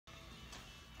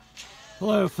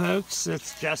Hello folks,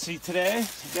 it's Jesse today,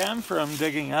 again from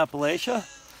Digging Appalachia.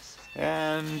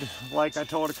 And like I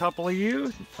told a couple of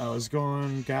you, I was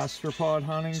going gastropod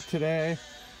hunting today.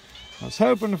 I was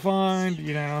hoping to find,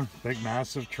 big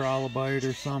massive trilobite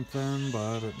or something,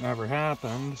 but it never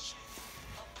happened.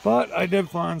 But I did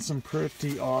find some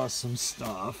pretty awesome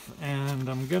stuff, and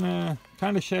I'm gonna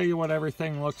kind of show you what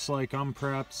everything looks like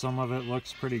unprepped. Some of it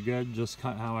looks pretty good, just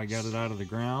how I get it out of the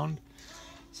ground.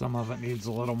 Some of it needs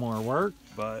a little more work,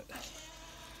 but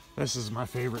this is my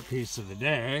favorite piece of the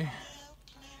day.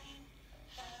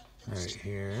 Right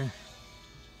here.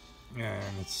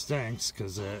 And it stinks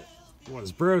because it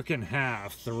was broken in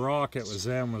half. The rock it was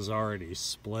in was already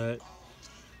split.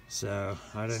 So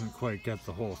I didn't quite get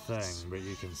the whole thing, but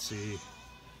you can see,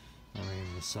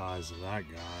 the size of that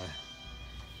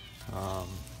guy.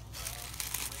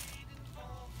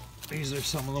 These are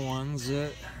some of the ones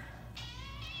that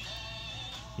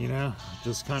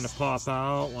just kind of pop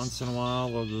out. Once in a while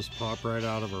they'll just pop right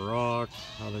out of a rock.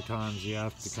 Other times you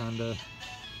have to kind of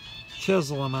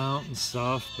chisel them out and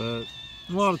stuff, but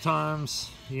a lot of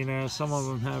times, some of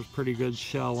them have pretty good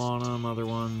shell on them. Other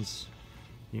ones,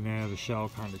 the shell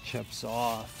kind of chips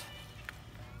off.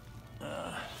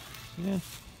 A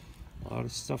lot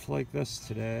of stuff like this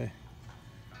today.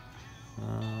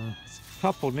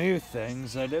 Couple new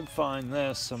things. I did find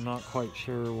this. I'm not quite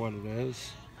sure what it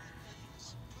is.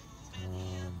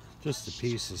 Just a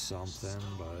piece of something,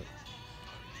 but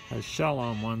has shell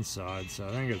on one side, so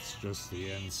I think it's just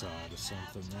the inside of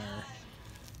something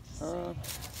there.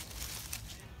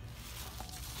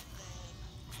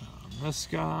 This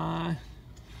guy,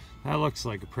 that looks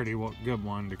like a pretty good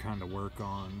one to kind of work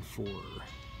on for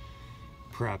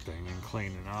prepping and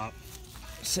cleaning up.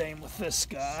 Same with this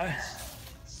guy.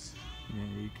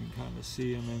 You can kind of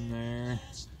see him in there.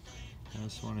 I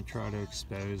just want to try to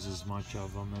expose as much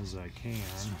of them as I can.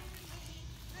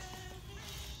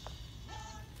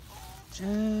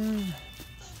 And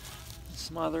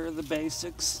some other of the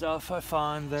basic stuff I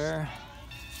find there.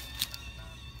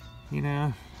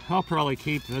 I'll probably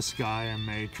keep this guy in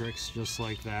matrix just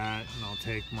like that, and I'll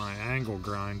take my angle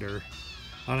grinder.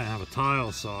 I don't have a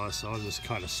tile saw, so I'll just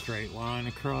cut a straight line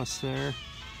across there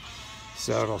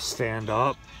so it'll stand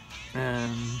up,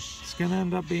 and it's gonna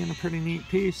end up being a pretty neat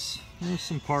piece. There's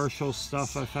some partial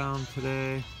stuff I found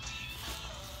today.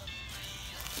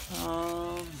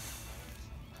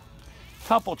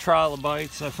 Couple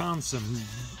trilobites. I found some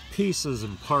pieces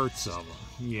and parts of them.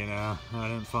 I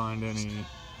didn't find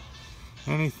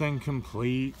anything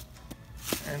complete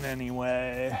in any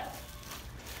way.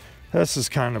 This is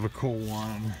kind of a cool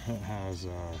one. It has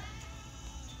a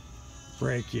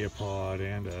brachiopod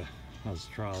and has a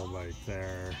trilobite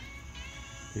there.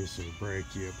 Piece of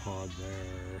brachiopod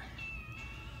there.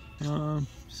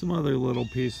 Some other little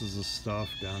pieces of stuff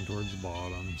down towards the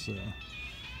bottom, so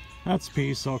that's a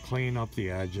piece I'll clean up the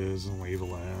edges and leave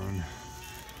alone.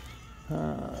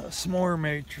 Some more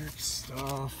matrix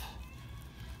stuff.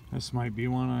 This might be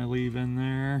one I leave in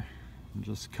there and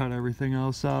just cut everything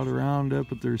else out around it,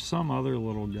 but there's some other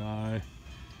little guy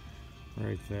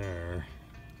right there.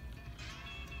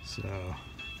 So,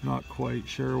 not quite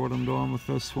sure what I'm doing with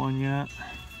this one yet.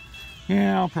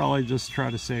 Yeah, I'll probably just try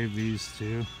to save these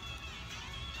two.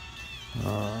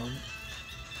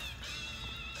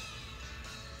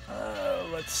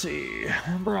 Let's see.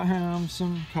 I brought him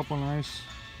some couple nice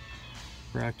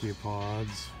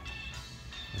brachiopods,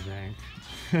 I think.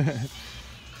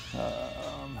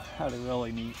 Had a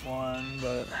really neat one,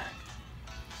 but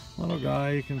little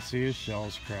guy, you can see his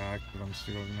shell's cracked, but I'm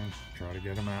still gonna try to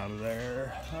get him out of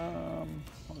there.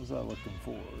 What was I looking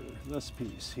for? This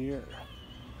piece here.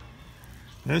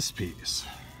 This piece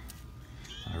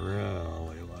I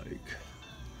really like.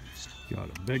 Got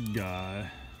a big guy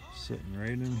sitting right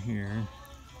in here.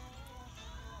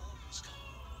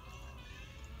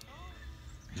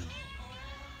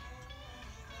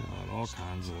 Got all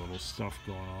kinds of little stuff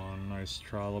going on. Nice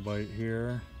trilobite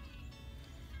here.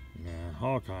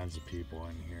 All kinds of people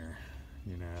in here.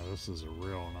 This is a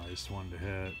real nice one to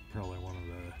hit. Probably one of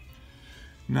the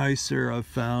nicer I've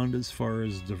found as far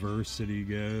as diversity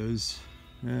goes.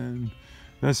 And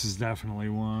this is definitely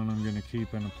one I'm going to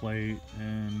keep in a plate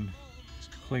and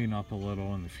clean up a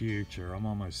little in the future. I'm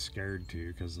almost scared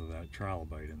to because of that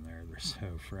trilobite in there. They're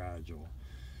so fragile.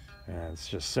 And it's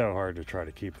just so hard to try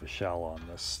to keep the shell on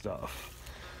this stuff.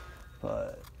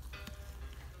 But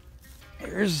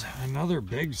here's another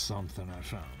big something I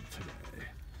found today.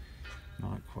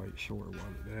 Not quite sure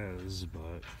what it is,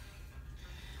 but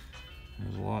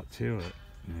there's a lot to it.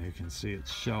 You can see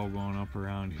its shell going up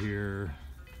around here.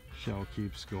 Shell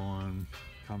keeps going,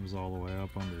 comes all the way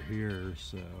up under here,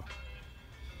 so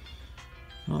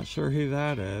Not sure who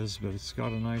that is, but it's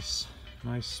got a nice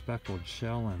speckled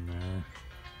shell in there.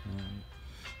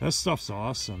 This stuff's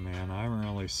awesome, man. I haven't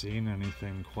really seen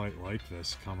anything quite like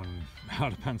this coming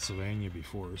out of Pennsylvania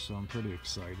before, so I'm pretty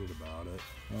excited about it.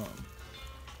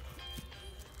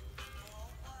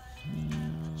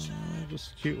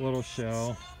 Just a cute little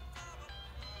shell.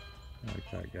 I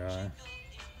like that guy.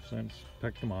 So I just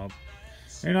picked him up.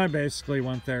 And I basically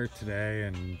went there today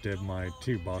and did my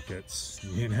 2 buckets.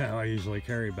 You know, I usually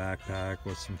carry a backpack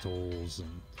with some tools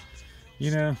and,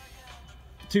 you know,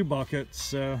 2 buckets.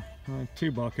 So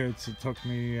 2 buckets. It took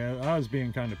me, I was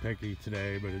being kind of picky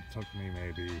today, but it took me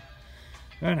maybe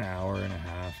an hour and a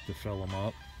half to fill them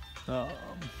up.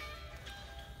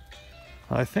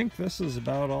 I think this is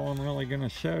about all I'm really going to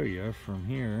show you from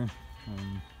here.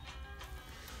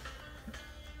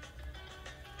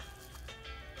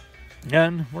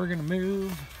 Then we're going to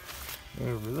move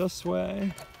over this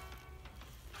way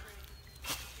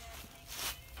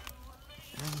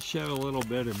and show a little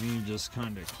bit of me just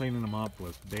kind of cleaning them up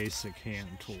with basic hand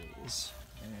tools.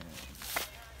 And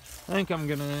I think I'm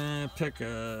going to pick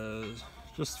a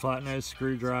just flat nose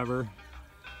screwdriver,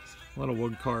 a little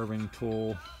wood carving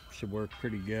tool. Should work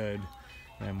pretty good,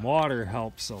 and water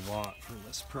helps a lot for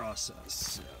this process.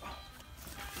 So.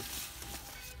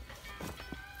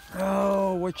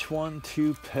 Oh, which one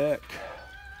to pick?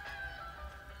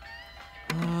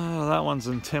 Oh, that one's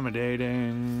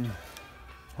intimidating.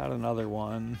 Had another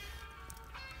one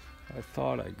I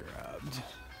thought I grabbed.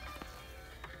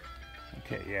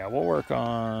 Okay, yeah, we'll work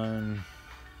on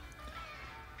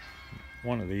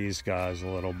one of these guys a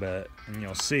little bit, and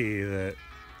you'll see that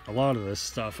a lot of this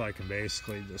stuff I can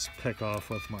basically just pick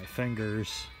off with my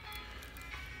fingers.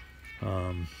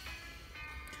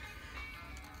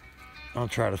 I'll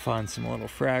try to find some little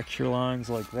fracture lines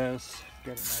like this,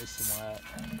 get it nice and wet.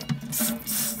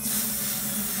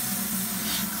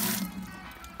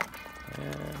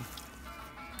 And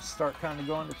start kind of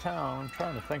going to town. I'm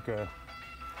trying to think of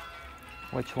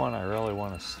which one I really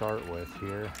want to start with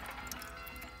here.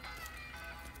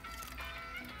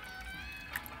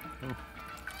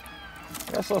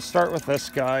 I guess I'll start with this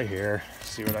guy here,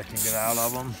 see what I can get out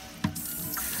of him.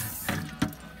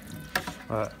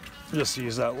 Just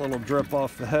use that little drip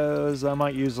off the hose. I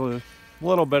might use a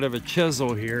little bit of a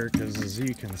chisel here, because as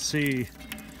you can see,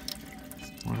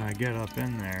 when I get up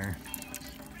in there,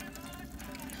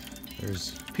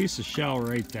 there's a piece of shell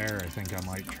right there I think I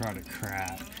might try to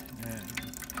crack and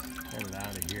get it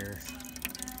out of here.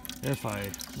 I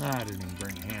didn't even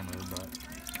bring a hammer, but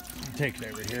take it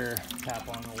over here, tap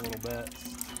on it a little bit,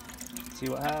 see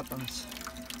what happens.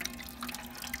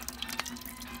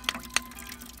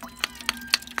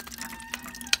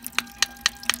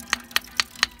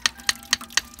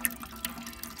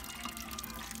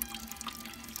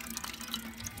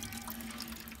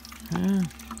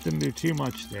 Didn't do too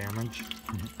much damage,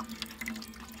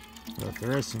 but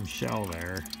there is some shell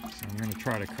there, so I'm going to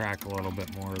try to crack a little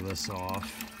bit more of this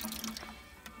off.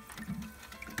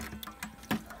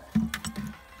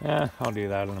 Yeah, I'll do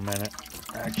that in a minute.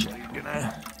 Actually, I'm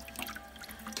gonna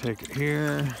take it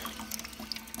here.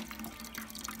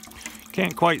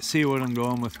 Can't quite see what I'm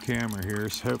going with the camera here,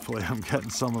 so hopefully I'm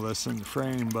getting some of this in the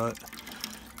frame, but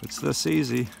it's this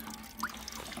easy.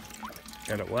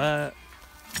 Get it wet.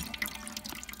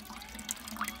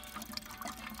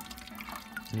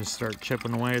 And just start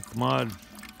chipping away at the mud.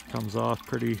 Comes off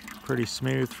pretty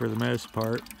smooth for the most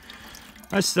part.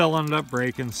 I still end up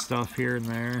breaking stuff here and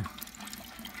there,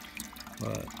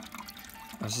 but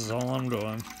this is all I'm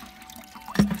doing.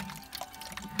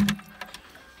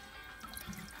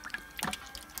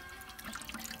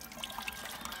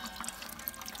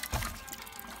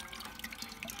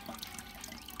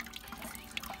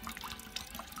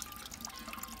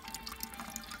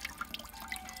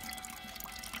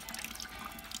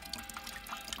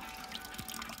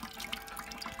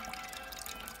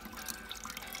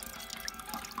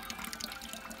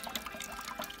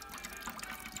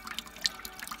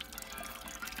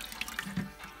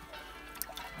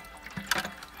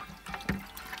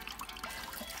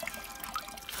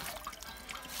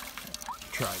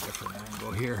 Try a different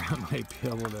angle here. I might be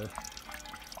able to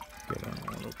get in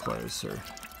a little closer.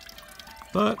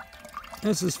 But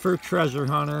this is for Treasure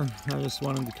Hunter. I just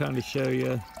wanted to kind of show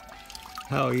you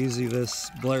how easy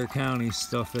this Blair County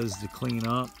stuff is to clean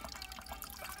up.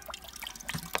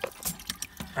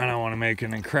 I don't want to make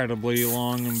an incredibly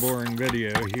long and boring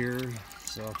video here,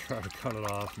 so I'll try to cut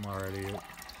it off. I'm already at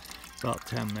about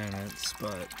 10 minutes,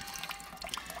 but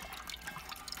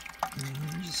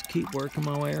just keep working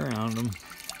my way around them.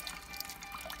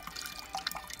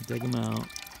 Dig them out.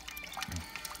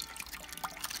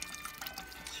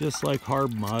 just like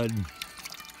hard mud.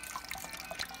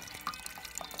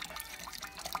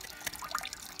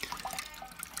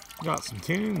 Got some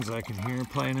tunes I can hear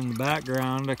playing in the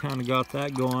background. I kind of got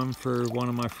that going for one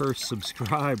of my first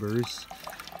subscribers.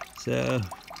 So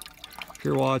if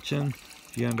you're watching,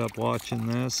 if you end up watching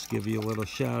this, give you a little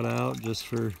shout out just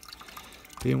for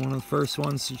being one of the first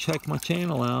ones to check my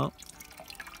channel out.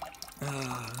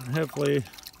 Hopefully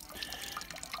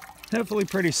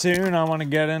pretty soon I want to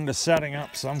get into setting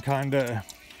up some kind of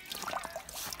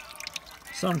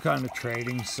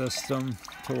trading system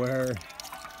to where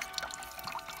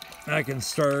I can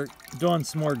start doing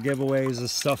some more giveaways of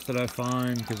stuff that I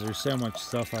find, because there's so much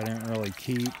stuff I didn't really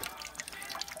keep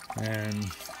and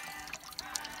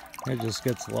it just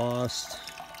gets lost.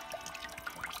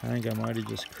 I think I might have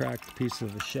just cracked a piece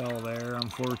of the shell there,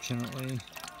 unfortunately.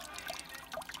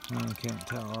 I can't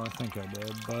tell. I think I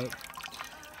did, but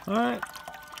alright,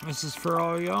 this is for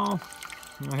all y'all.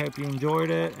 I hope you enjoyed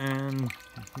it, and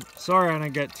sorry I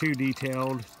didn't get too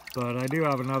detailed, but I do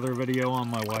have another video on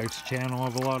my wife's channel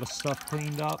of a lot of stuff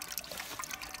cleaned up.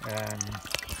 And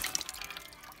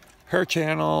her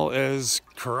channel is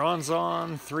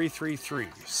Karanzon333.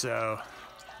 So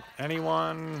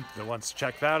anyone that wants to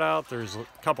check that out, there's a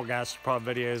couple Gastropod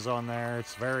videos on there.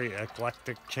 It's a very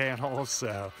eclectic channel,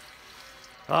 so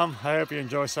I hope you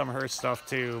enjoy some of her stuff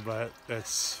too. But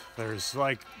there's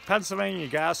like Pennsylvania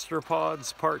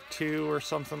Gastropods Part 2 or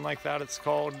something like that it's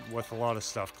called, with a lot of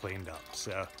stuff cleaned up.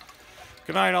 So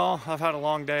good night all. I've had a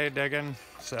long day digging,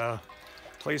 so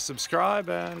please subscribe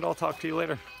and I'll talk to you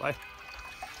later. Bye.